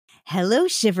Hello,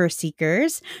 Shiver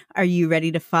Seekers. Are you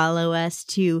ready to follow us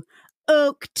to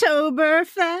Oaktober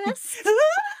Fest?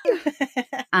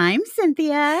 I'm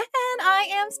Cynthia. And I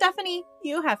am Stephanie.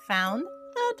 You have found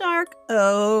the Dark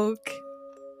Oak.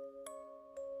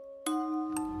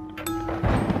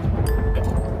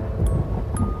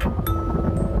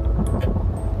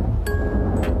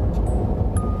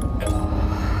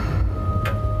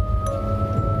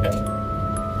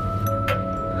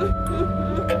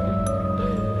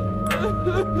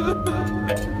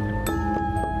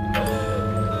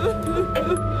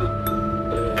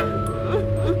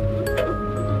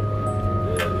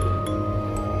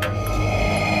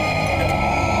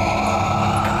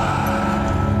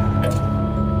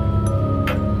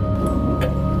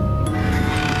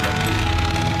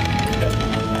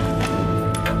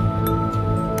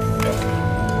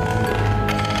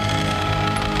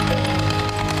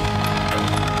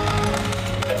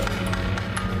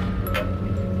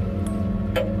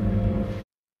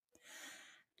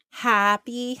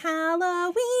 Happy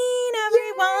Halloween,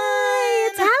 everyone! Yay,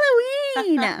 it's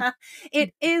Halloween!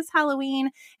 It is Halloween,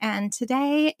 and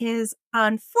today is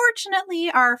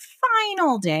unfortunately our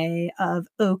final day of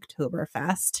Oaktober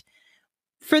Fest.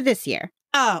 For this year.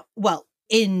 Oh, well,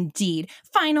 indeed.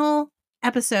 Final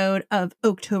episode of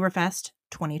Oaktober Fest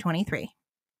 2023.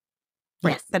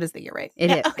 Right, Yes. that is the year, right? It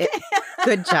is. Okay.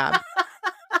 Good job.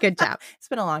 Good job. It's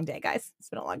been a long day, guys. It's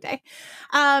been a long day.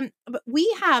 But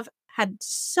we have had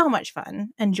so much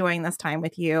fun enjoying this time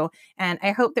with you. And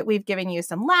I hope that we've given you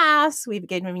some laughs. We've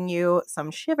given you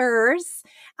some shivers.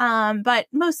 But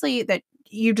mostly that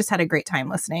you just had a great time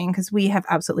listening, because we have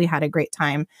absolutely had a great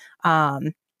time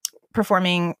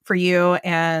performing for you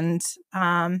and,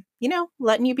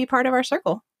 letting you be part of our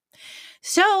circle.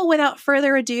 So without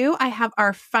further ado, I have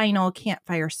our final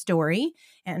campfire story.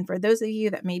 And for those of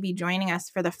you that may be joining us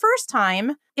for the first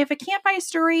time, if a campfire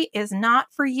story is not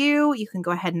for you, you can go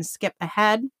ahead and skip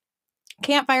ahead.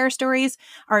 Campfire stories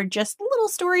are just little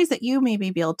stories that you may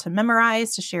be able to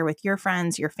memorize to share with your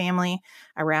friends, your family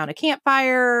around a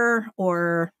campfire,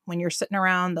 or when you're sitting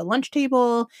around the lunch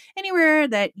table, anywhere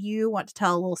that you want to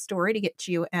tell a little story to get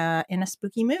you in a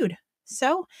spooky mood.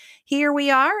 So here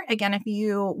we are. Again, if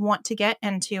you want to get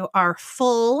into our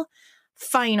full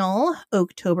final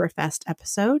Oaktober Fest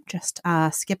episode, just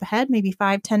skip ahead maybe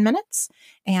 5-10 minutes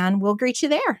and we'll greet you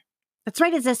there. That's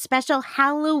right. It's a special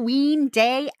Halloween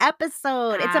Day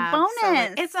episode. It's a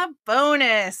bonus. It's a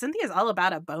bonus. Cynthia's all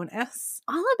about a bonus.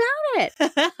 All about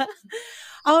it.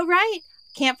 All right.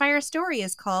 Campfire story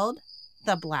is called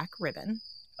The Black Ribbon.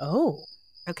 Oh.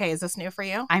 Okay, is this new for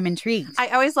you? I'm intrigued. I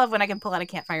always love when I can pull out a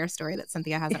campfire story that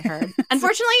Cynthia hasn't heard.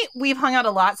 Unfortunately, we've hung out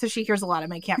a lot, so she hears a lot of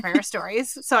my campfire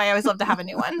stories. So I always love to have a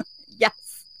new one.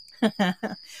 Yes.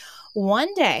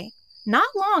 One day, not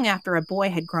long after a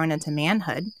boy had grown into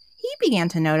manhood, he began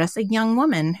to notice a young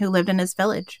woman who lived in his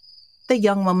village. The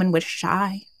young woman was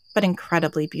shy, but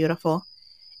incredibly beautiful.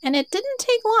 And it didn't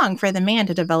take long for the man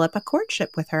to develop a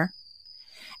courtship with her.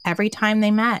 Every time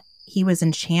they met, he was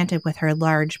enchanted with her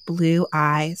large blue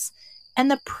eyes and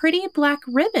the pretty black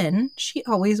ribbon she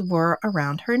always wore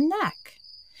around her neck.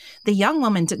 The young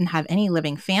woman didn't have any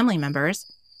living family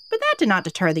members, but that did not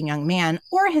deter the young man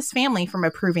or his family from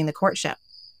approving the courtship.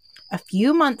 A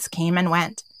few months came and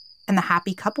went, and the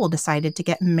happy couple decided to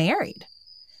get married.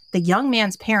 The young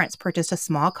man's parents purchased a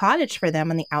small cottage for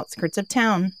them on the outskirts of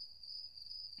town.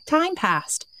 Time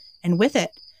passed, and with it,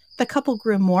 the couple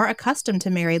grew more accustomed to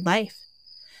married life.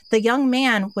 The young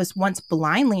man was once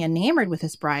blindly enamored with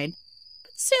his bride,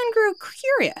 but soon grew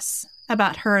curious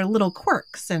about her little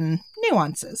quirks and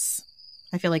nuances.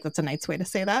 I feel like that's a nice way to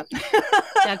say that.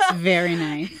 That's very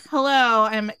nice. Hello,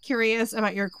 I'm curious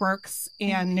about your quirks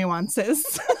and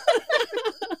nuances.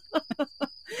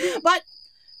 But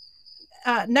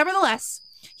nevertheless,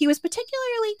 he was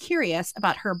particularly curious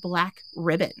about her black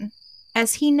ribbon,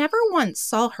 as he never once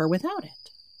saw her without it.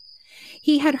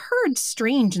 He had heard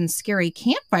strange and scary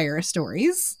campfire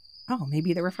stories. Oh,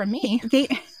 maybe they were from me.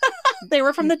 They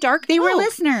were from the Dark Oak. They were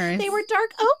listeners. They were Dark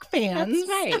Oak fans. That's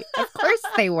right. Of course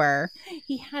they were.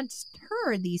 He had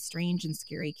heard these strange and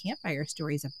scary campfire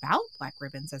stories about black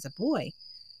ribbons as a boy,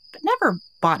 but never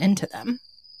bought into them.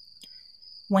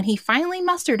 When he finally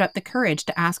mustered up the courage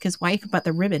to ask his wife about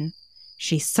the ribbon,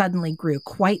 she suddenly grew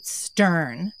quite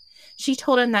stern. She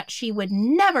told him that she would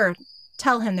never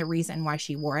tell him the reason why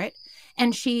she wore it,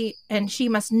 and she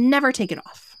must never take it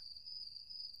off.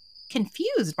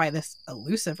 Confused by this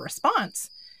elusive response,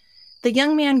 the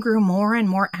young man grew more and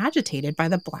more agitated by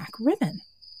the black ribbon.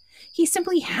 He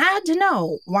simply had to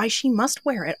know why she must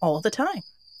wear it all the time.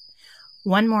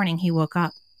 One morning he woke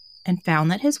up and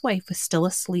found that his wife was still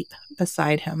asleep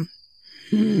beside him.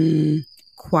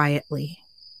 Quietly,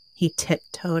 he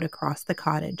tiptoed across the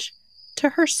cottage to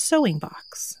her sewing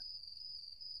box.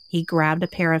 He grabbed a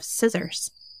pair of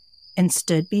scissors and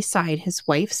stood beside his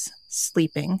wife's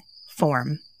sleeping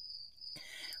form.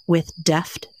 With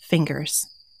deft fingers,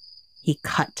 he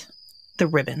cut the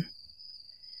ribbon.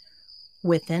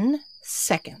 Within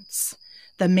seconds,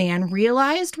 the man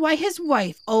realized why his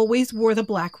wife always wore the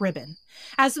black ribbon.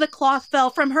 As the cloth fell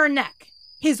from her neck,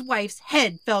 his wife's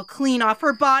head fell clean off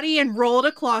her body and rolled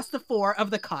across the floor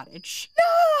of the cottage.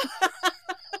 No!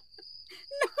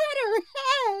 Not her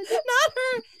head! Not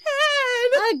her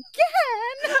head!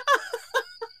 Again!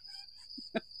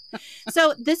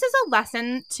 So this is a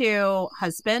lesson to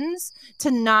husbands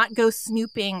to not go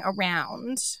snooping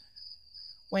around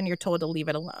when you're told to leave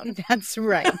it alone. That's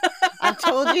right. I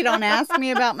told you, don't ask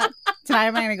me about my... Tonight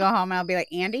I'm going to go home and I'll be like,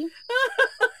 Andy,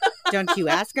 don't you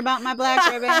ask about my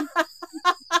black ribbon.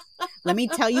 Let me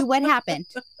tell you what happened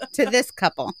to this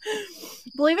couple.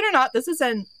 Believe it or not, this is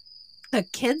a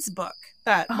kid's book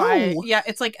that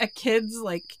it's like a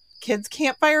kids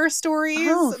campfire stories.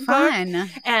 Oh, fun. Book.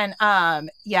 And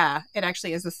it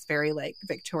actually is this very like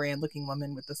Victorian looking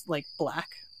woman with this like black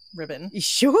ribbon.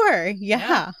 Sure.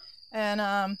 Yeah.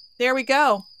 And there we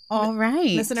go. All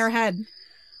right. Missing her head.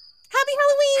 Happy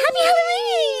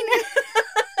Halloween!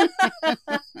 Happy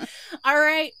Halloween! All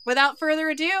right. Without further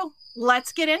ado,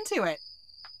 let's get into it.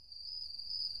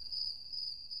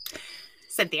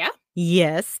 Cynthia?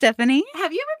 Yes, Stephanie?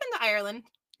 Have you ever been to Ireland?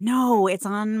 No, it's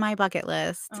on my bucket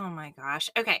list. Oh my gosh.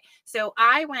 Okay. So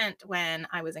I went when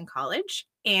I was in college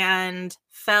and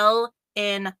fell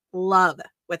in love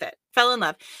with it. Fell in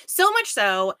love. So much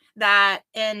so that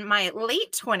in my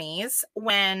late 20s,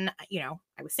 when,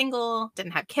 I was single,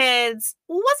 didn't have kids,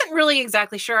 wasn't really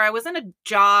exactly sure. I was in a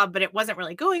job, but it wasn't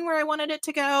really going where I wanted it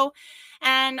to go.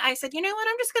 And I said, you know what?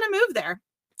 I'm just going to move there.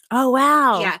 Oh,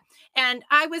 wow. Yeah. And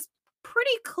I was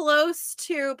pretty close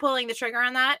to pulling the trigger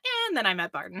on that. And then I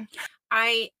met Barton.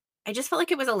 I just felt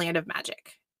like it was a land of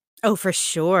magic. Oh, for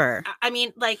sure. I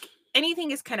mean, like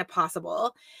anything is kind of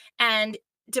possible. And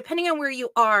depending on where you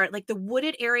are, like the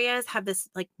wooded areas have this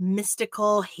like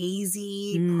mystical,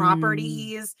 hazy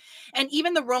properties. And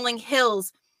even the rolling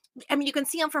hills, I mean, you can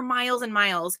see them for miles and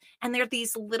miles. And they're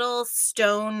these little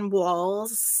stone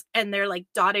walls and they're like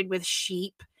dotted with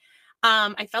sheep.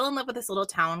 I fell in love with this little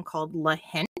town called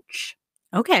Lahinch.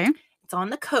 Okay. It's on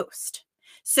the coast.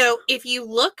 So if you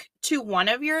look to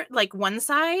one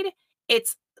side,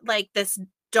 it's like this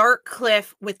dark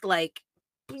cliff with like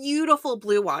beautiful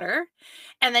blue water.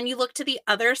 And then you look to the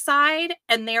other side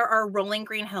and there are rolling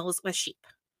green hills with sheep.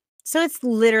 So it's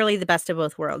literally the best of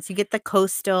both worlds. You get the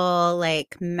coastal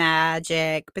like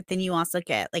magic, but then you also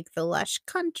get like the lush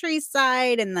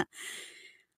countryside and the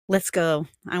let's go.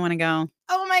 I want to go.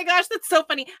 Oh my gosh, that's so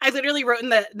funny. I literally wrote in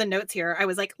the notes here. I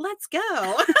was like, let's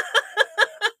go.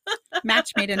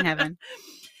 Match made in heaven.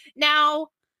 Now,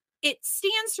 it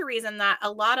stands to reason that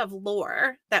a lot of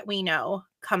lore that we know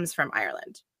comes from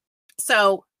Ireland.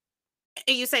 So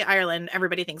you say Ireland,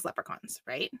 everybody thinks leprechauns,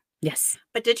 right? Yes.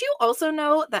 But did you also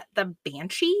know that the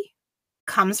banshee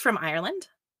comes from Ireland?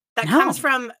 That comes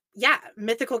from,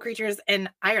 mythical creatures in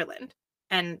Ireland.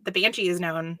 And the banshee is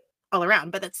known all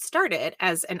around, but it started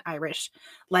as an Irish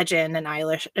legend, an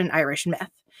Irish myth.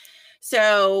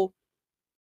 So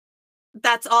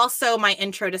that's also my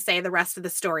intro to say the rest of the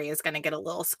story is going to get a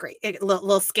little scary, a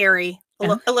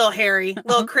little hairy, a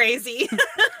little crazy.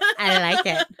 I like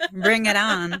it. Bring it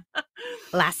on,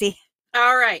 lassie.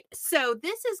 All right. So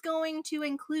this is going to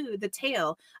include the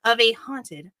tale of a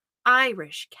haunted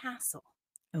Irish castle.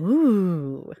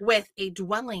 Ooh. With a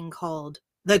dwelling called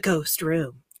the Ghost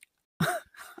Room.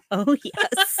 Oh,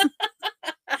 yes.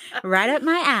 Right up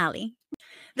my alley.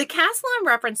 The castle I'm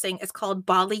referencing is called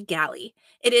BallyGally.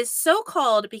 It is so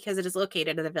called because it is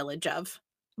located in the village of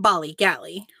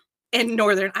BallyGally in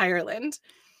Northern Ireland.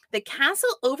 The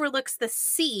castle overlooks the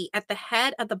sea at the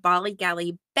head of the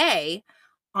BallyGally Bay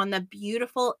on the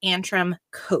beautiful Antrim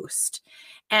coast.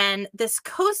 And this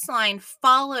coastline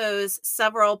follows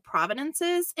several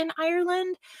provinces in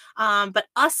Ireland, but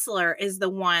Uslar is the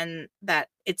one that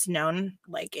it's known,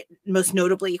 like it most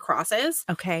notably crosses.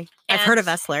 Okay. I've heard of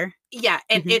Uslar. Yeah,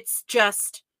 and it's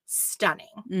just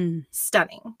stunning.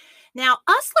 Stunning. Now,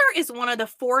 Uslar is one of the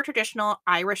 4 traditional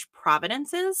Irish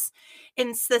provinces. In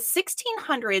the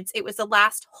 1600s, it was the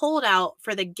last holdout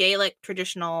for the Gaelic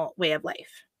traditional way of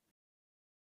life.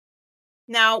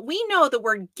 Now, we know the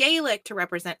word Gaelic to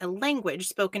represent a language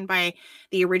spoken by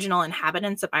the original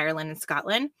inhabitants of Ireland and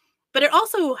Scotland, but it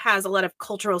also has a lot of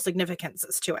cultural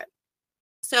significances to it.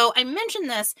 So I mention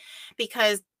this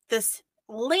because this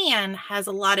land has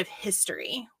a lot of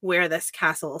history where this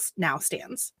castle now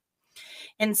stands.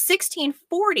 In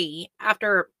 1640,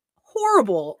 after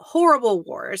horrible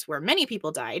wars where many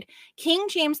people died, King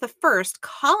James I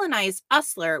colonized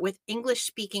Uslar with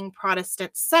English-speaking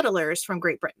Protestant settlers from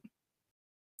Great Britain.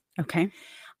 Okay.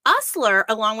 Uslar,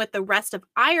 along with the rest of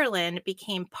Ireland,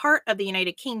 became part of the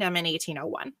United Kingdom in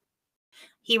 1801.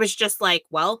 He was just like,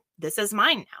 well, this is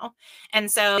mine now. And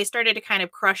so they started to kind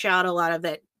of crush out a lot of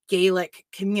that Gaelic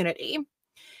community.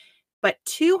 But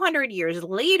 200 years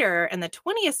later, in the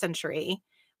 20th century,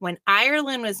 when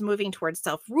Ireland was moving towards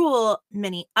self-rule,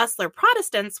 many Uslar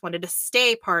Protestants wanted to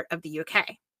stay part of the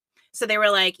UK. So they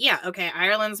were like, yeah, okay,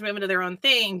 Ireland's moving to their own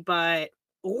thing, but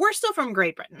we're still from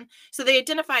Great Britain. So they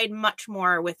identified much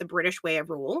more with the British way of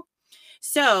rule.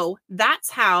 So that's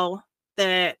how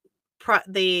the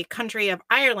country of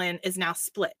Ireland is now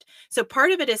split. So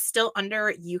part of it is still under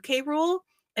UK rule,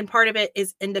 and part of it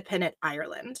is independent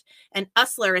Ireland. And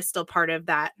Uslar is still part of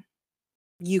that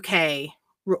UK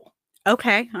rule.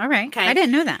 Okay. All right. Okay. I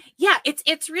didn't know that. Yeah,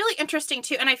 it's really interesting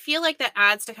too. And I feel like that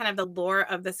adds to kind of the lore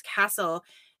of this castle,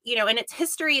 you know, and its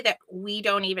history that we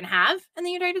don't even have in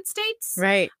the United States.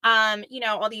 Right. You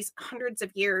know, all these hundreds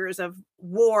of years of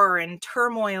war and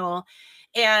turmoil.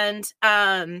 And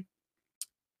the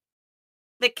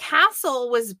castle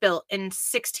was built in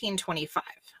 1625.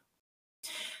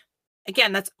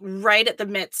 Again, that's right at the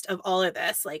midst of all of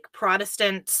this, like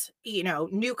Protestant, you know,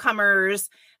 newcomers,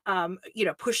 you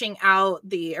know, pushing out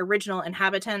the original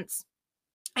inhabitants.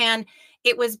 And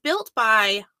it was built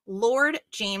by Lord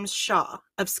James Shaw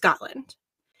of Scotland.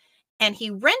 And he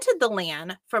rented the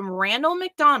land from Randall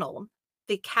MacDonald,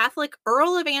 the Catholic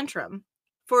Earl of Antrim,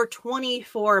 for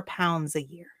 £24 a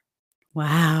year.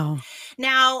 Wow.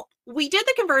 Now, we did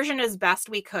the conversion as best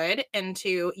we could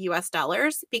into US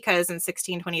dollars because in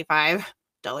 1625,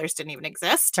 dollars didn't even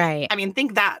exist. Right. I mean,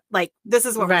 think that, like, this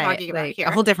is what we're talking about like here.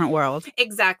 A whole different world.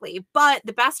 Exactly. But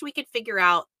the best we could figure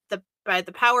out, by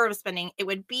the power of spending, it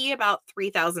would be about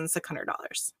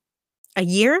 $3,600. A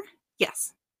year?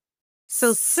 Yes.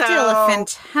 So still a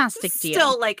fantastic deal.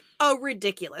 Still like a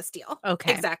ridiculous deal.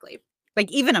 Okay. Exactly.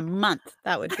 Like even a month,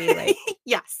 that would be like.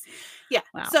 Yes. Yeah.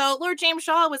 Wow. So Lord James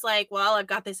Shaw was like, well, I've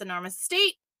got this enormous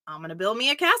estate. I'm going to build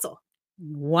me a castle.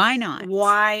 Why not?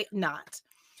 Why not?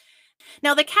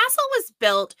 Now, the castle was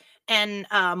built in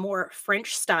more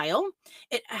French style.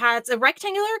 It has a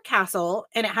rectangular castle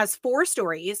and it has 4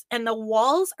 stories and the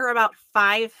walls are about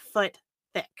 5 foot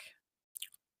thick.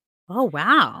 Oh,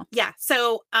 wow. Yeah.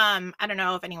 So I don't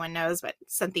know if anyone knows, but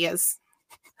Cynthia's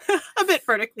a bit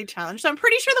vertically challenged. So I'm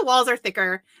pretty sure the walls are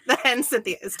thicker than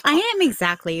Cynthia is tall. I am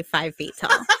exactly 5 feet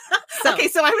tall. So okay,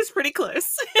 so I was pretty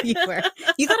close. You were.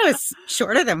 You thought I was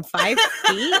shorter than 5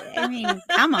 feet? I mean,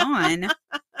 come on.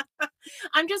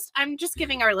 I'm just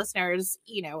giving our listeners,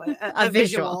 you know, a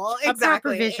visual. Exactly. A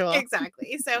proper visual.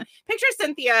 Exactly. So picture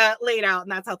Cynthia laid out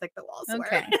and that's how thick the walls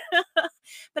Okay. were.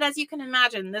 But as you can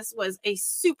imagine, this was a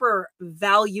super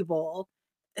valuable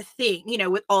thing, you know,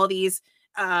 with all these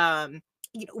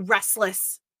you know,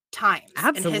 restless times.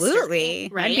 Absolutely. In history,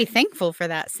 right? I'd be thankful for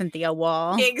that Cynthia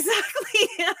wall.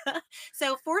 Exactly.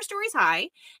 So 4 stories high.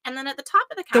 And then at the top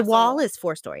of the castle. The wall is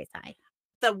 4 stories high.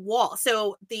 The wall.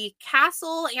 So the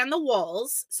castle and the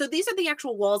walls. So these are the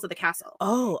actual walls of the castle.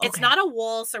 Oh, okay. It's not a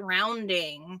wall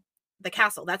surrounding the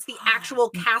castle. That's the actual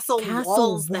castle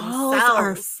walls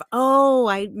themselves. Oh,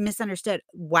 I misunderstood.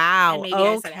 Wow.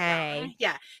 Okay.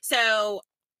 Yeah. So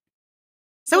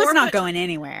it's not going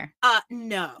anywhere.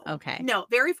 No. Okay. No,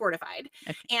 very fortified.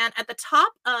 Okay. And at the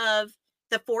top of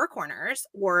the 4 corners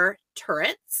were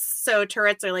turrets. So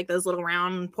turrets are like those little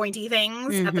round pointy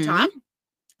things at the top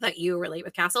that you relate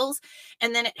with castles.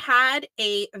 And then it had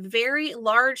a very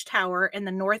large tower in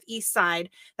the northeast side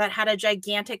that had a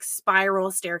gigantic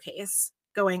spiral staircase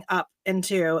going up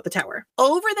into the tower.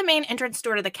 Over the main entrance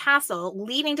door to the castle,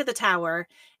 leading to the tower,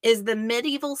 is the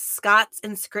medieval Scots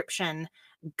inscription,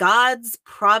 "God's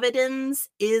providence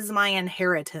is my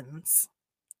inheritance."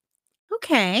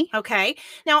 Okay. Okay.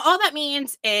 Now, all that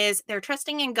means is they're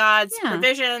trusting in God's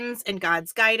provisions and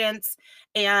God's guidance,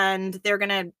 and they're going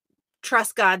to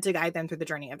trust God to guide them through the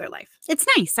journey of their life. It's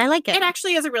nice. I like it. It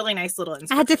actually is a really nice little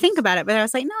inscription. I had to think about it, but I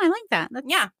was like, no, I like that.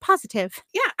 That's positive.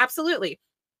 Yeah, absolutely.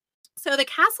 So the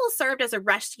castle served as a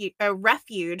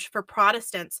refuge for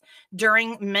Protestants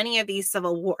during many of these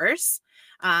civil wars,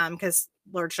 because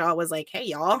Lord Shaw was like, hey,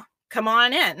 y'all, come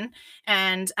on in.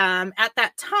 And at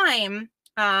that time,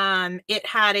 it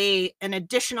had an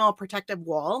additional protective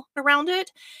wall around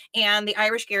it, and the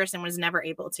Irish garrison was never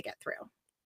able to get through.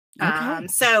 Okay.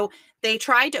 So they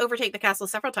tried to overtake the castle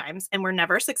several times and were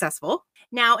never successful.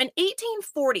 Now, in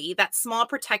 1840, that small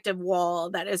protective wall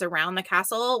that is around the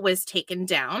castle was taken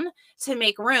down to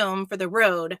make room for the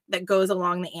road that goes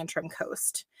along the Antrim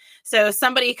coast. So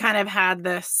somebody kind of had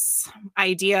this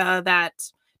idea that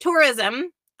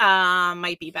tourism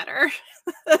might be better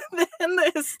than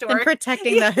the historic. And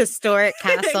protecting the historic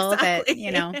castle Exactly. that,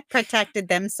 you know, protected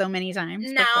them so many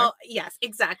times. Now, before. yes,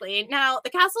 exactly. Now, the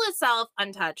castle itself,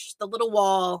 untouched. The little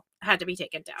wall had to be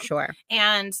taken down. Sure.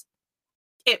 And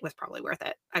it was probably worth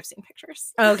it. I've seen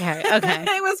pictures. Okay. Okay.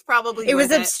 It was probably It was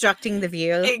worth obstructing the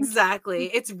view. Exactly.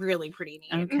 It's really pretty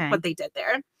neat Okay. what they did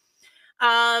there.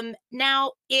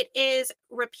 Now, it is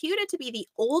reputed to be the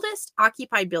oldest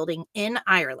occupied building in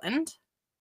Ireland,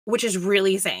 which is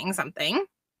really saying something.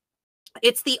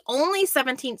 It's the only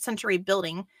 17th century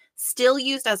building still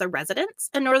used as a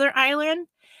residence in Northern Ireland.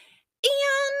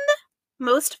 And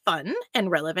most fun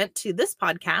and relevant to this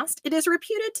podcast, it is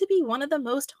reputed to be one of the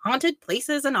most haunted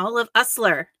places in all of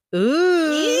Usler.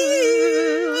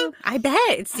 Ooh. I bet.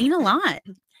 It's seen a lot.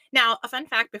 Now, a fun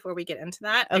fact before we get into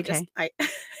that, Okay.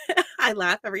 I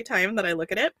laugh every time that I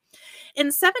look at it. In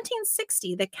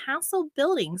 1760, the castle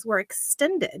buildings were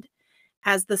extended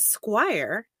as the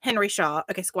squire, Henry Shaw,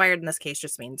 okay, squire in this case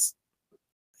just means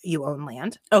you own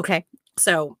land. Okay.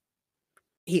 So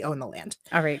he owned the land.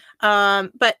 All right.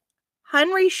 But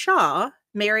Henry Shaw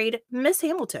married Miss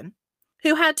Hamilton,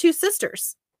 who had 2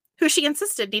 sisters, who she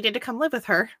insisted needed to come live with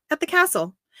her at the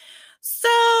castle.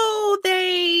 So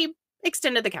they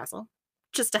extended the castle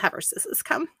just to have her sisters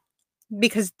come.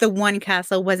 Because the one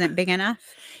castle wasn't big enough?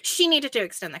 She needed to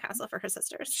extend the castle for her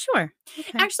sisters. Sure.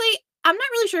 Okay. Actually, I'm not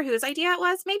really sure whose idea it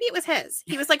was. Maybe it was his.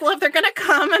 He was like, well, if they're going to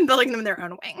come, I'm building them their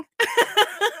own wing.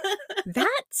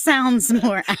 That sounds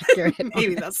more accurate.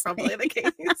 Maybe that's probably the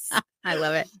case. I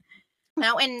love it.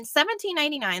 Now, in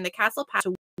 1799, the castle passed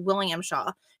to William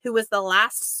Shaw, who was the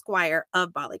last squire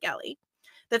of BallyGally.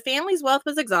 The family's wealth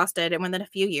was exhausted, and within a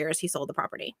few years, he sold the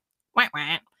property. Wah,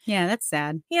 wah. Yeah, that's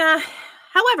sad. Yeah.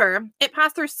 However, it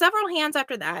passed through several hands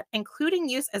after that, including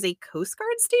use as a Coast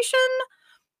Guard station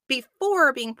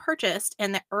before being purchased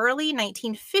in the early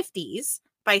 1950s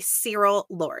by Cyril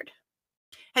Lord.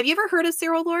 Have you ever heard of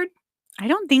Cyril Lord? I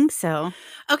don't think so.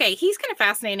 Okay, he's kind of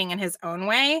fascinating in his own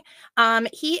way.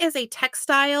 He is a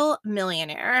textile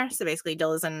millionaire, so basically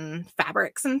deals in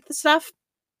fabrics and stuff,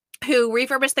 who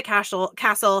refurbished the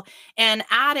castle and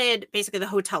added basically the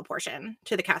hotel portion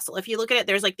to the castle. If you look at it,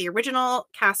 there's like the original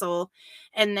castle,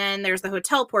 and then there's the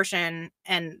hotel portion,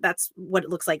 and that's what it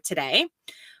looks like today.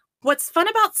 What's fun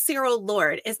about Cyril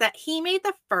Lord is that he made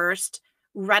the first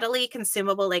readily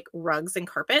consumable like rugs and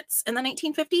carpets in the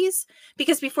 1950s,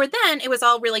 because before then it was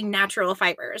all really natural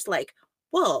fibers like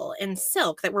wool and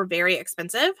silk that were very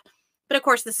expensive. But of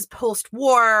course, this is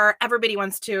post-war. Everybody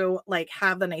wants to like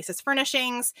have the nicest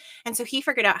furnishings. And so he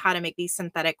figured out how to make these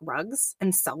synthetic rugs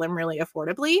and sell them really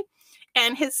affordably.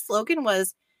 And his slogan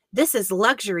was, "This is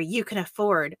luxury you can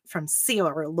afford from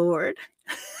Cyril Lord."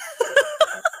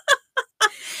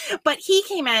 But he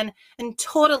came in and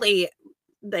totally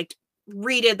like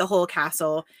redid the whole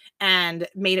castle and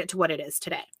made it to what it is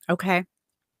today. Okay.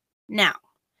 Now,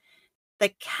 the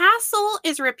castle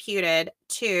is reputed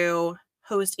to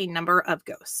host a number of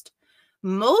ghosts.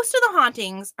 Most of the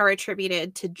hauntings are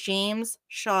attributed to James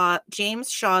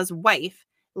Shaw's wife,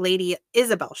 Lady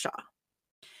Isabel Shaw,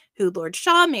 who Lord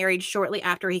Shaw married shortly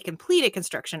after he completed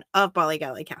construction of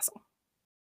BallyGally Castle.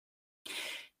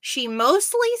 She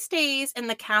mostly stays in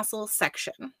the castle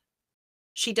section.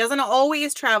 She doesn't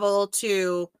always travel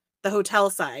to the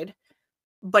hotel side,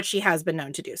 but she has been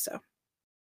known to do so.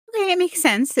 Okay, it makes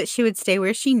sense that she would stay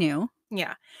where she knew.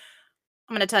 Yeah.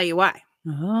 I'm going to tell you why.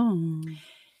 Oh.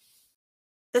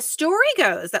 The story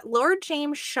goes that Lord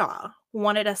James Shaw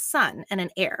wanted a son and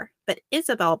an heir, but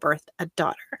Isabel birthed a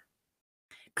daughter.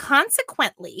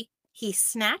 Consequently, he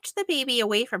snatched the baby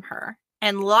away from her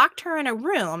and locked her in a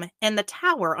room in the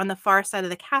tower on the far side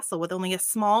of the castle with only a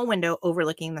small window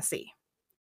overlooking the sea.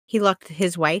 He locked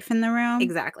his wife in the room?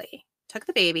 Exactly. Took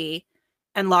the baby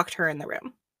and locked her in the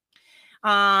room.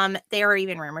 There are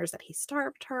even rumors that he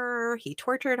starved her, he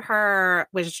tortured her,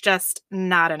 was just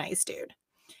not a nice dude.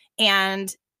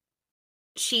 And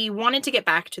she wanted to get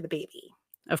back to the baby.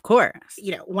 Of course.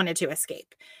 Wanted to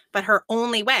escape. But her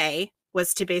only way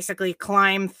was to basically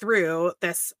climb through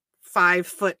this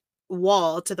 5-foot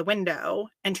wall to the window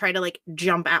and try to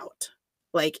jump out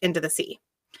into the sea.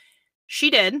 She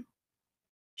did.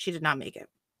 She did not make it.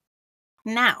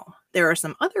 Now, there are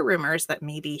some other rumors that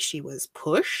maybe she was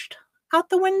pushed out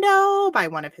the window by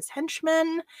one of his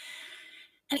henchmen.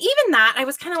 And even that, I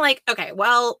was kind of like, okay,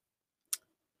 well,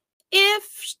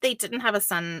 If they didn't have a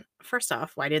son, first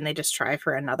off, why didn't they just try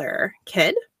for another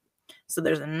kid? So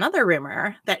there's another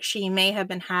rumor that she may have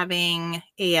been having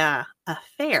a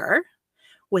affair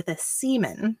with a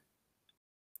seaman.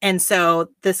 And so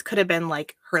this could have been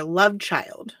like her love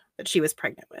child that she was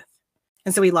pregnant with.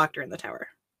 And so he locked her in the tower.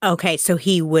 Okay, so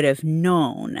he would have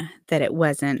known that it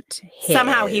wasn't his.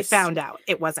 Somehow he found out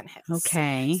it wasn't his.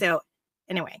 Okay. So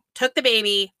anyway, took the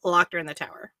baby, locked her in the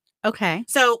tower. Okay.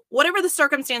 So whatever the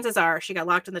circumstances are, she got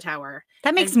locked in the tower.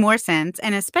 That makes more sense.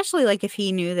 And especially like if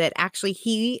he knew that actually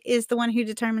he is the one who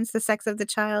determines the sex of the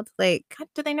child. Like, God,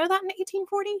 did they know that in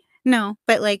 1840? No,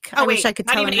 but like, I wish I could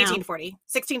not tell even him now. 1840,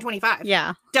 1625.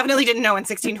 Yeah. Definitely didn't know in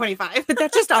 1625. But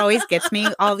that just always gets me.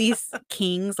 All these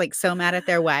kings like so mad at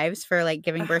their wives for like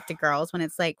giving birth to girls when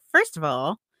it's like, first of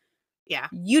all, yeah,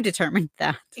 you determined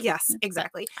that. Yes,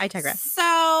 exactly. I digress.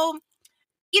 So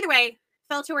either way,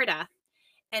 fell to her death.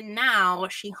 And now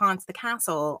she haunts the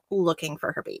castle looking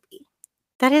for her baby.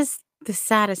 That is the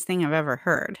saddest thing I've ever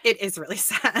heard. It is really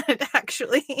sad,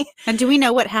 actually. And do we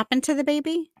know what happened to the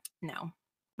baby? No,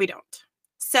 we don't.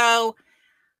 So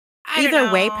either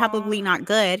way, probably not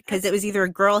good because it was either a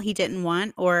girl he didn't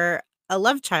want or a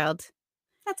love child.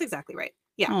 That's exactly right.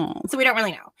 Yeah. Oh. So we don't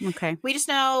really know. Okay. We just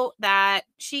know that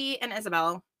she and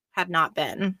Isabel have not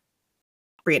been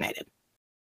reunited.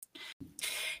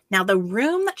 Now, the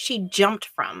room that she jumped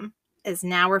from is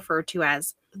now referred to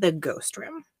as the ghost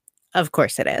room. Of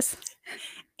course it is.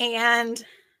 And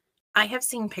I have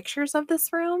seen pictures of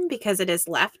this room because it is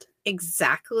left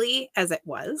exactly as it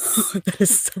was That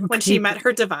is so when creepy. she met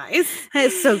her demise. That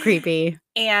is so creepy.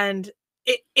 And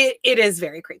it is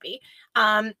very creepy.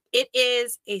 It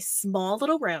is a small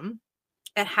little room.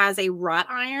 It has a wrought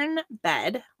iron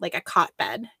bed, like a cot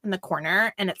bed in the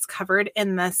corner, and it's covered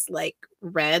in this like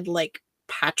red, like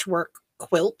patchwork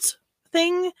quilt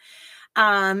thing.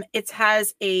 It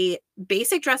has a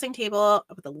basic dressing table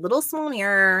with a little small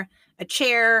mirror, a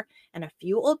chair, and a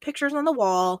few old pictures on the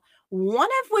wall, one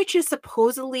of which is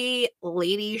supposedly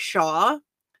Lady Shaw,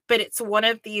 but it's one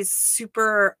of these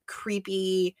super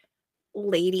creepy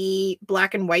lady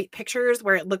black and white pictures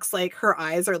where it looks like her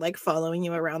eyes are like following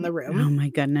you around the room. Oh my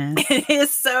goodness. It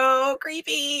is so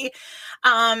creepy.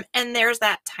 And there's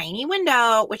that tiny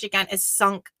window, which again is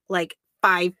sunk like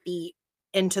 5 feet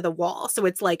into the wall. So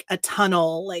it's like a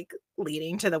tunnel like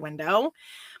leading to the window.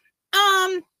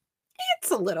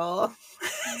 It's a little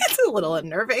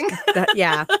unnerving.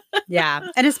 Yeah.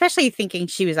 And especially thinking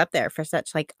she was up there for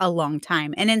such like a long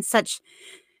time and in such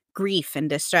grief and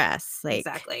distress. Like,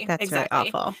 exactly. That's very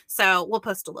awful. So we'll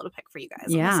post a little pic for you guys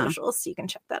on Yeah. the socials so you can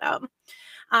check that out.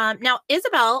 Now,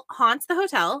 Isabel haunts the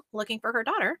hotel looking for her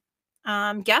daughter.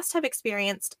 Guests have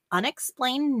experienced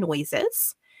unexplained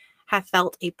noises, have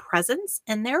felt a presence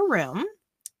in their room.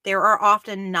 There are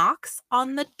often knocks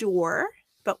on the door,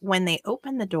 but when they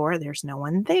open the door, there's no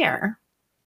one there.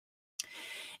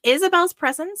 Isabel's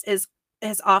presence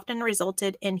has often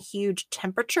resulted in huge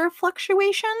temperature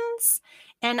fluctuations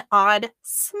and odd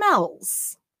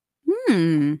smells.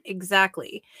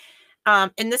 Exactly.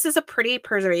 And this is a pretty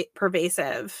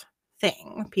pervasive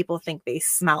thing. People think they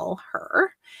smell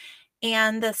her.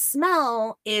 And the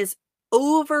smell is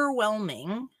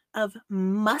overwhelming of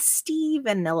musty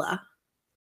vanilla.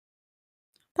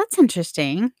 That's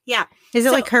interesting. Yeah. Is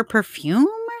it like her perfume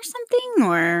or something?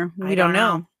 Or we don't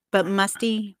know. But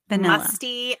musty vanilla.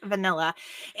 Musty vanilla.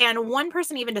 And one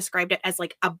person even described it as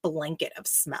like a blanket of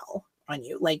smell on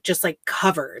you, like just like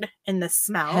covered in the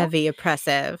smell. Heavy,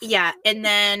 oppressive. Yeah. And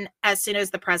then as soon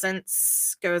as the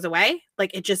presence goes away,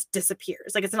 like it just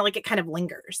disappears. Like it's not like it kind of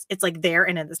lingers. It's like there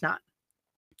and it is not.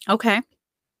 Okay.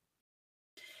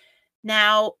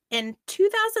 Now, in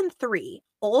 2003,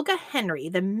 Olga Henry,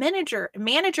 the manager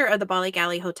of the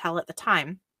BallyGally Hotel at the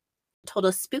time, told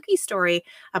a spooky story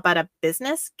about a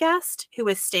business guest who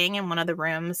was staying in one of the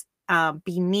rooms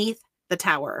beneath the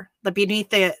tower,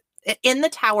 in the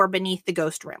tower beneath the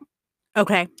ghost room.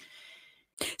 Okay.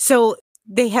 So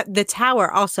they have the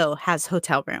tower also has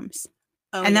hotel rooms.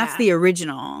 Oh, and that's the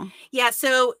original. Yeah.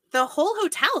 So the whole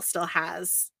hotel still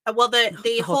has,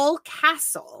 the whole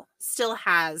castle still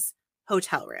has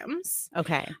hotel rooms.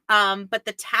 Okay. But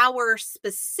the tower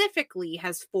specifically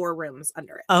has 4 rooms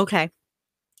under it. Okay.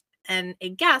 And a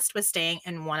guest was staying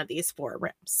in one of these 4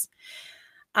 rooms.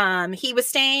 He was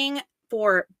staying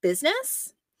for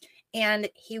business, and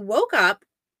he woke up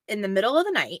in the middle of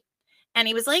the night, and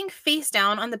he was laying face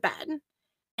down on the bed.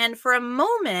 And for a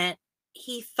moment,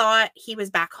 he thought he was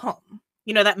back home.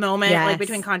 You know, that moment like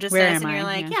between consciousness and you're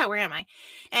like, yeah, where am I?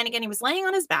 And again, he was laying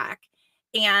on his back,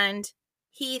 and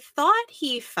he thought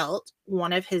he felt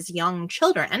one of his young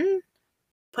children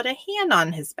put a hand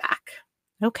on his back.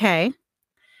 Okay.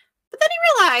 But then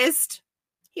he realized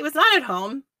he was not at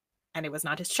home and it was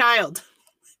not his child.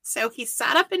 So he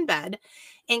sat up in bed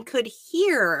and could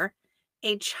hear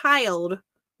a child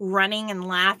running and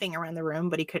laughing around the room,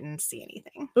 but he couldn't see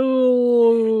anything.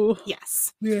 Oh.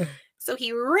 Yes. Yeah. So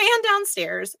he ran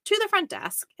downstairs to the front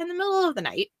desk in the middle of the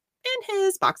night in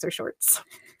his boxer shorts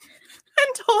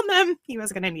and told them he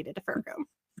was going to need a defer room.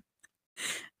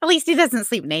 At least he doesn't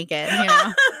sleep naked, you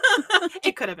know.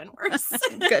 It could have been worse.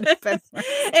 Could have been worse.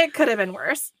 It could have been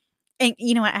worse. And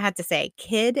you know what I had to say?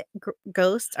 Kid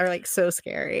ghosts are like so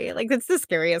scary. Like that's the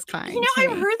scariest kind. You know, I've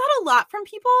heard that a lot from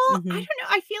people. Mhm. I don't know.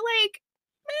 I feel like,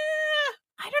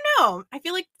 I don't know. I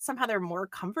feel like somehow they're more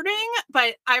comforting,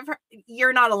 but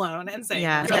you're not alone in saying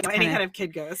Yeah, that. that's Any kinda- kind of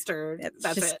kid ghost or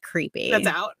that's just it. creepy. That's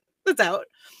out. That's out.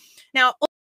 Now,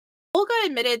 Olga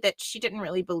admitted that she didn't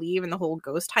really believe in the whole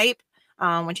ghost hype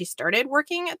when she started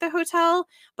working at the hotel,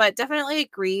 but definitely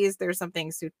agrees there's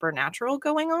something supernatural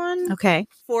going on. Okay.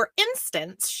 For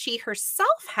instance, she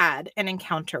herself had an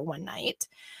encounter one night.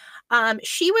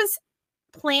 She was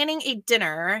planning a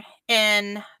dinner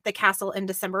in the castle in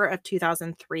December of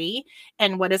 2003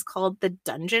 in what is called the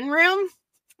dungeon room.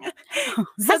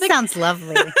 That sounds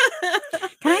lovely.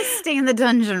 Can I stay in the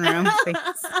dungeon room, please?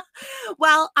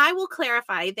 Well, I will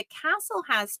clarify. The castle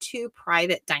has 2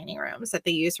 private dining rooms that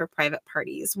they use for private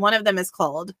parties. One of them is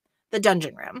called the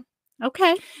dungeon room.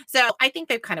 Okay. So I think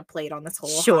they've kind of played on this whole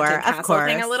Sure, haunted of castle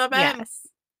course. thing a little bit. Yes.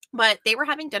 But they were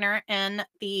having dinner in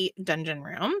the dungeon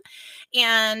room,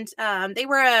 and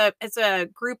it's a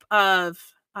group of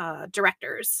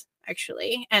directors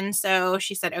actually. And so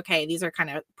she said, okay, these are kind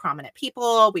of prominent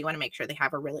people. We want to make sure they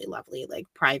have a really lovely, like,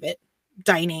 private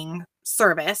dining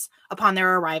service upon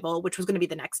their arrival, which was going to be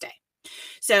the next day.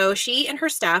 So she and her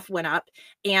staff went up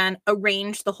and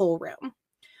arranged the whole room.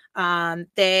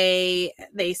 They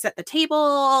set the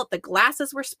table, the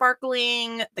glasses were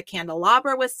sparkling, the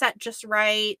candelabra was set just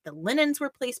right, the linens were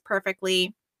placed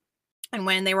perfectly. And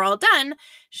when they were all done,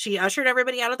 she ushered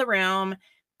everybody out of the room,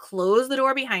 closed the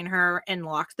door behind her, and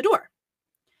locked the door.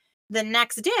 The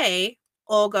next day,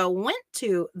 Olga went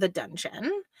to the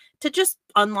dungeon to just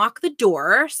unlock the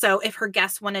door, so if her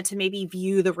guests wanted to maybe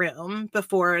view the room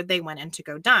before they went in to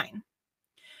go dine.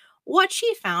 What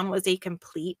she found was a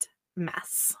complete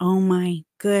mess. Oh my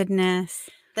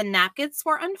goodness. The napkins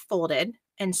were unfolded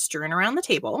and strewn around the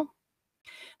table.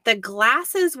 The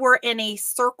glasses were in a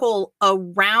circle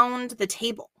around the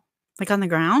table. Like on the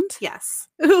ground? Yes.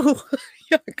 Ooh.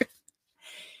 Yuck.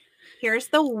 Here's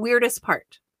the weirdest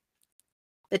part.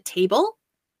 The table,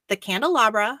 the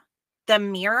candelabra, the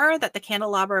mirror that the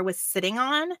candelabra was sitting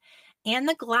on, and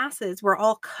the glasses were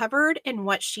all covered in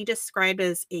what she described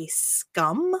as a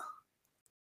scum.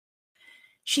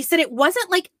 She said it wasn't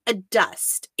like a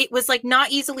dust. It was like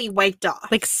not easily wiped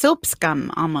off. Like soap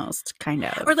scum almost, kind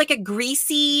of. Or like a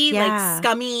greasy, Yeah. like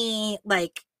scummy,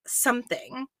 like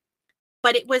something.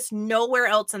 But it was nowhere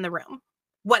else in the room.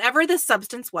 Whatever the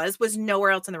substance was nowhere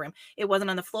else in the room. It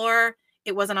wasn't on the floor.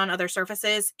 It wasn't on other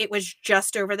surfaces. It was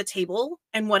just over the table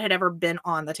and what had ever been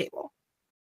on the table.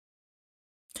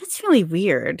 That's really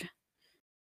weird.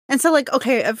 And so, like,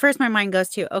 okay, at first my mind goes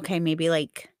to, okay, maybe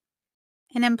like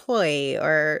an employee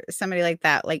or somebody like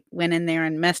that, like, went in there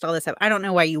and messed all this up. I don't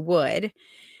know why you would,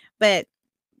 but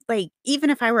like,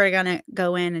 even if I were gonna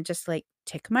go in and just like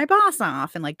tick my boss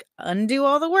off and like undo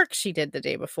all the work she did the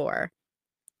day before,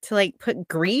 to like put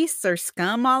grease or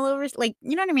scum all over, like,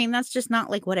 you know what I mean? That's just not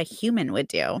like what a human would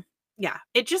do. Yeah,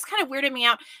 it just kind of weirded me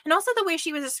out. And also the way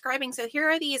she was describing. So here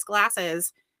are these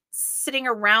glasses sitting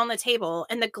around the table,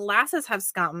 and the glasses have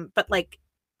scum, but like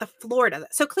the floor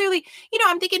doesn't. So clearly,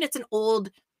 I'm thinking it's an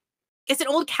old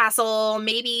castle.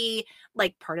 Maybe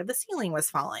like part of the ceiling was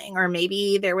falling, or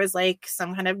maybe there was like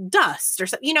some kind of dust or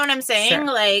something. You know what I'm saying? Sure.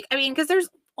 Like, I mean, because there's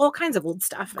all kinds of old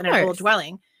stuff in an old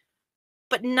dwelling,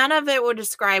 but none of it would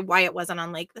describe why it wasn't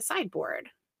on like the sideboard,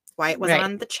 why it wasn't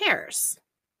on the chairs.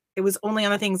 It was only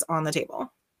on the things on the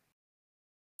table.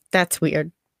 That's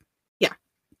weird. Yeah.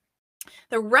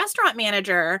 The restaurant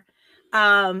manager,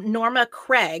 Norma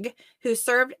Craig, who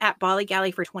served at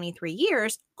BallyGally for 23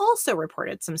 years, also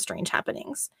reported some strange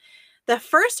happenings. The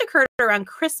first occurred around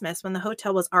Christmas when the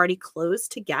hotel was already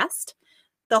closed to guests.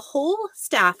 The whole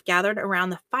staff gathered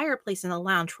around the fireplace in the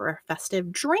lounge for a festive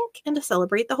drink and to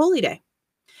celebrate the holy day.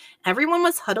 Everyone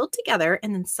was huddled together,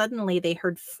 and then suddenly they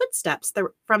heard footsteps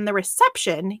from the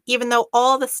reception, even though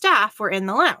all the staff were in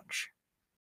the lounge.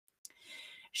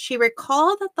 She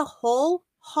recalled that the whole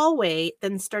hallway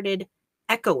then started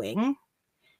echoing,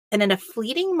 and in a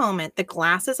fleeting moment, the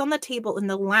glasses on the table in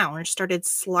the lounge started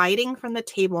sliding from the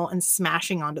table and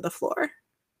smashing onto the floor.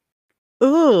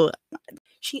 Ooh,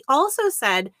 She also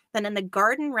said that in the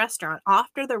Garden restaurant,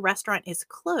 after the restaurant is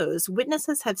closed,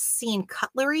 witnesses have seen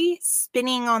cutlery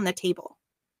spinning on the table,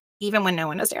 even when no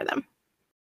one is near them.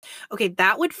 Okay,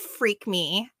 that would freak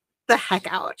me the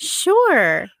heck out.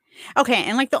 Sure. Okay,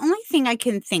 and like the only thing I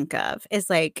can think of is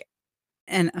like,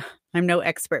 and I'm no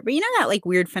expert, but you know that like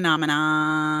weird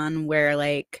phenomenon where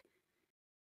like,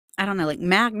 I don't know, like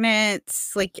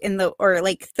magnets, like in the, or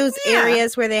like those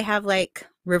areas where they have like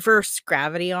reverse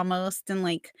gravity almost, and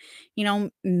like, you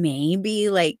know, maybe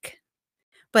like,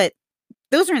 but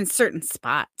those are in certain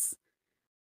spots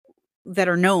that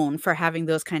are known for having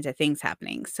those kinds of things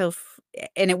happening. So,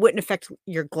 and it wouldn't affect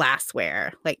your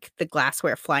glassware, like the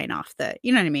glassware flying off the,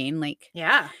 you know what I mean? Like,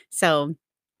 Yeah. so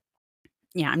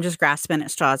yeah, I'm just grasping at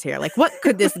straws here. Like, what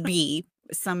could this be?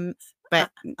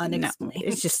 But unexplained. No,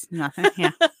 it's just nothing.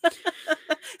 Yeah.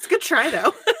 It's a good try,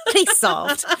 though. Case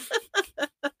solved.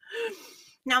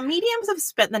 Now, mediums have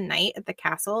spent the night at the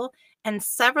castle, and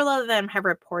several of them have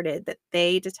reported that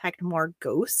they detect more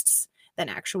ghosts than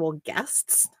actual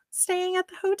guests staying at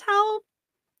the hotel.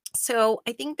 So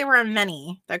I think there were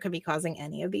many that could be causing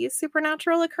any of these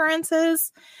supernatural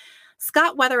occurrences.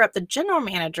 Scott Weatherup, the general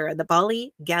manager of the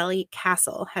BallyGally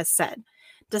Castle, has said,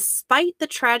 despite the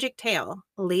tragic tale,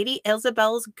 Lady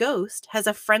Isabel's ghost has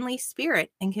a friendly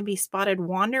spirit and can be spotted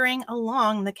wandering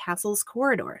along the castle's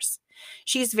corridors.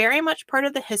 She's very much part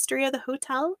of the history of the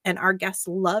hotel, and our guests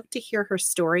love to hear her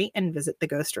story and visit the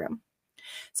ghost room.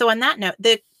 So on that note,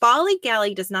 the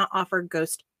BallyGally does not offer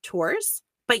ghost tours,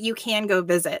 but you can go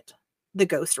visit the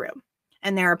ghost room.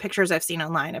 And there are pictures I've seen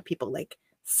online of people like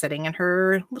sitting in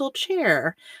her little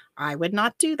chair. I would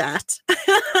not do that.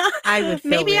 I would feel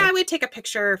maybe weird. I would take a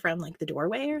picture from like the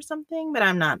doorway or something, but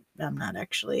I'm not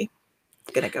actually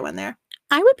gonna go in there.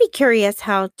 I would be curious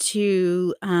how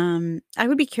she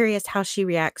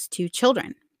reacts to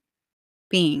children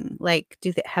being like,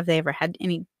 have they ever had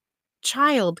any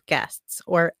child guests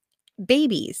or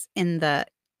babies in the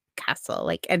castle?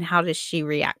 Like, and how does she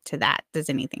react to that? Does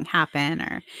anything happen?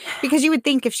 Or because you would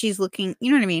think if she's looking,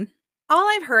 you know what I mean? All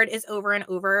I've heard is over and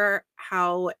over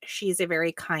how she's a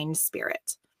very kind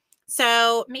spirit.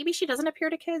 So maybe she doesn't appear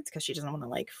to kids because she doesn't want to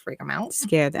like freak them out.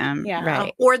 Scare them. Yeah.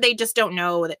 Right. Or they just don't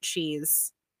know that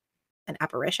she's an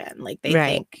apparition. Like they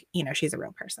think, she's a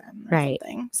real person or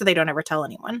something. So they don't ever tell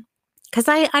anyone. Because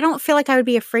I don't feel like I would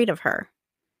be afraid of her.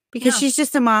 Because she's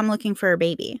just a mom looking for a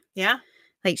baby. Yeah.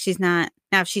 Like she's not,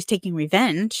 now if she's taking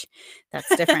revenge,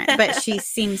 that's different. But she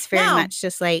seems very much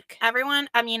just like everyone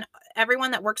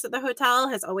that works at the hotel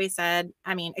has always said,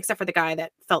 except for the guy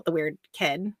that felt the weird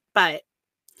kid, but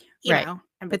you know.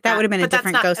 But that would have been a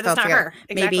different ghost altogether. Not her.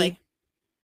 Exactly.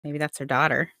 Maybe that's her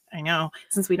daughter. I know.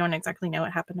 Since we don't exactly know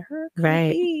what happened to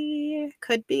her.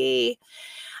 Could be.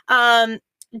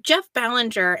 Jeff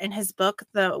Belanger, in his book,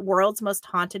 The World's Most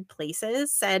Haunted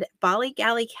Places, said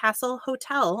BallyGally Castle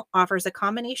Hotel offers a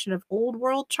combination of old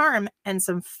world charm and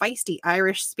some feisty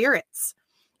Irish spirits.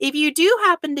 If you do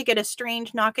happen to get a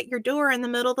strange knock at your door in the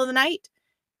middle of the night,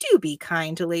 do be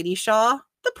kind to Lady Shaw.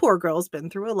 The poor girl's been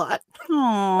through a lot.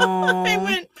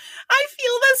 Aww. I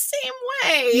feel the same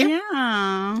way.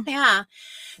 Yeah.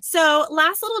 So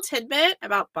last little tidbit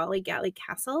about BallyGally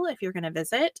Castle, if you're going to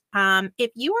visit.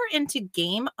 If you are into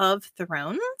Game of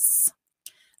Thrones,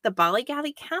 the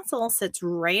BallyGally Castle sits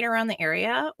right around the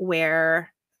area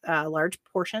where large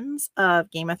portions of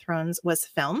Game of Thrones was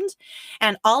filmed.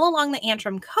 And all along the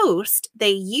Antrim coast, they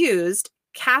used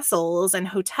castles and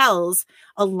hotels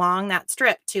along that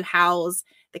strip to house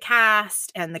the cast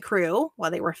and the crew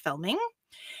while they were filming.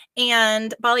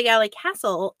 And BallyGally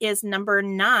Castle is number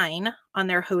 9 on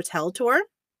their hotel tour.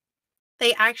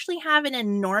 They actually have an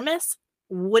enormous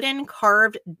wooden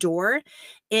carved door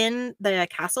in the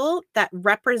castle that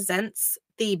represents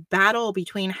the battle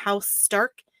between House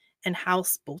Stark and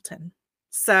House Bolton.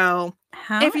 So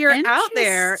if you're out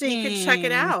there, you can check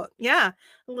it out. Yeah.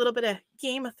 A little bit of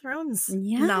Game of Thrones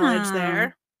knowledge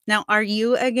there. Now, are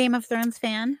you a Game of Thrones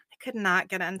fan? I could not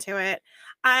get into it.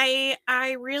 I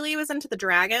really was into the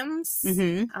dragons.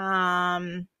 Mm-hmm.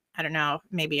 I don't know.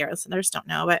 Maybe our listeners don't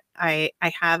know, but I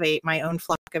have my own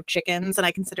flock of chickens, and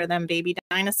I consider them baby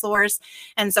dinosaurs.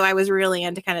 And so I was really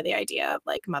into kind of the idea of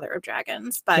like Mother of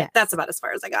Dragons, but that's about as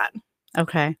far as I got.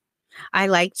 Okay. I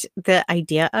liked the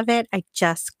idea of it. I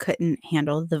just couldn't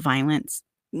handle the violence,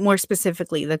 more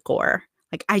specifically the gore.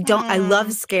 Like I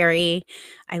love scary.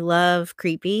 I love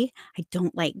creepy. I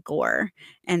don't like gore.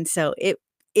 And so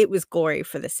it was gory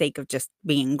for the sake of just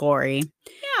being gory.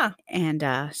 Yeah. And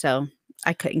so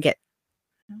I couldn't get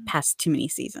past too many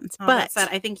seasons. But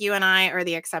I think you and I are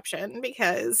the exception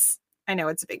because I know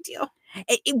it's a big deal.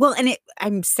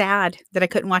 I'm sad that I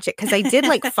couldn't watch it because I did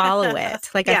like follow it.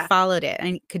 Like Yeah. I followed it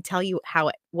and could tell you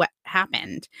what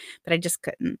happened, but I just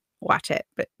couldn't watch it.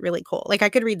 But really cool. Like I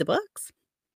could read the books.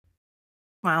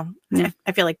 Wow. Yeah.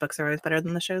 I feel like books are always better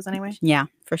than the shows anyway. Yeah,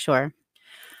 for sure.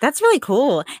 That's really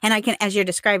cool. And I can, as you're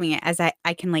describing it, as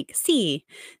I can like see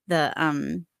the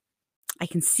I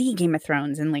can see Game of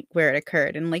Thrones and like where it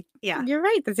occurred. And like, Yeah. you're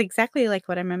right. That's exactly like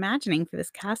what I'm imagining for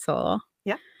this castle.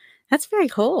 Yeah. That's very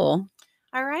cool.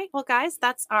 All right. Well, guys,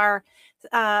 that's our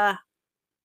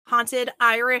haunted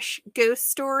Irish ghost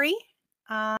story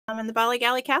in the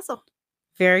BallyGally Castle.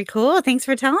 Very cool. Thanks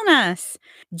for telling us.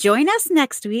 Join us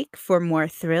next week for more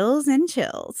thrills and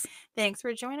chills. Thanks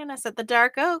for joining us at the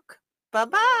Dark Oak.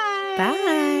 Bye-bye.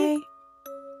 Bye.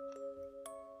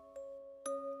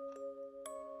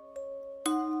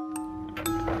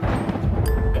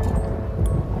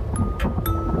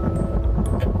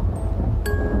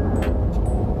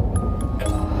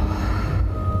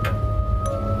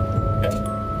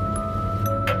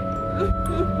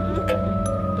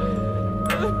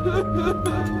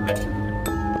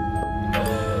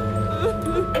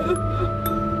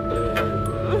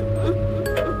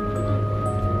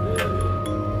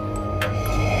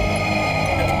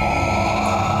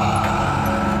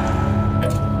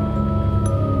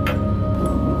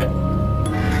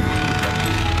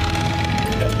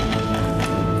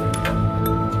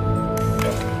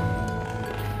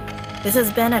 This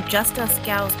has been a Just Us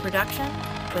Gals production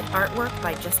with artwork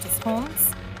by Justice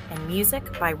Holmes and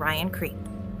music by Ryan Creed.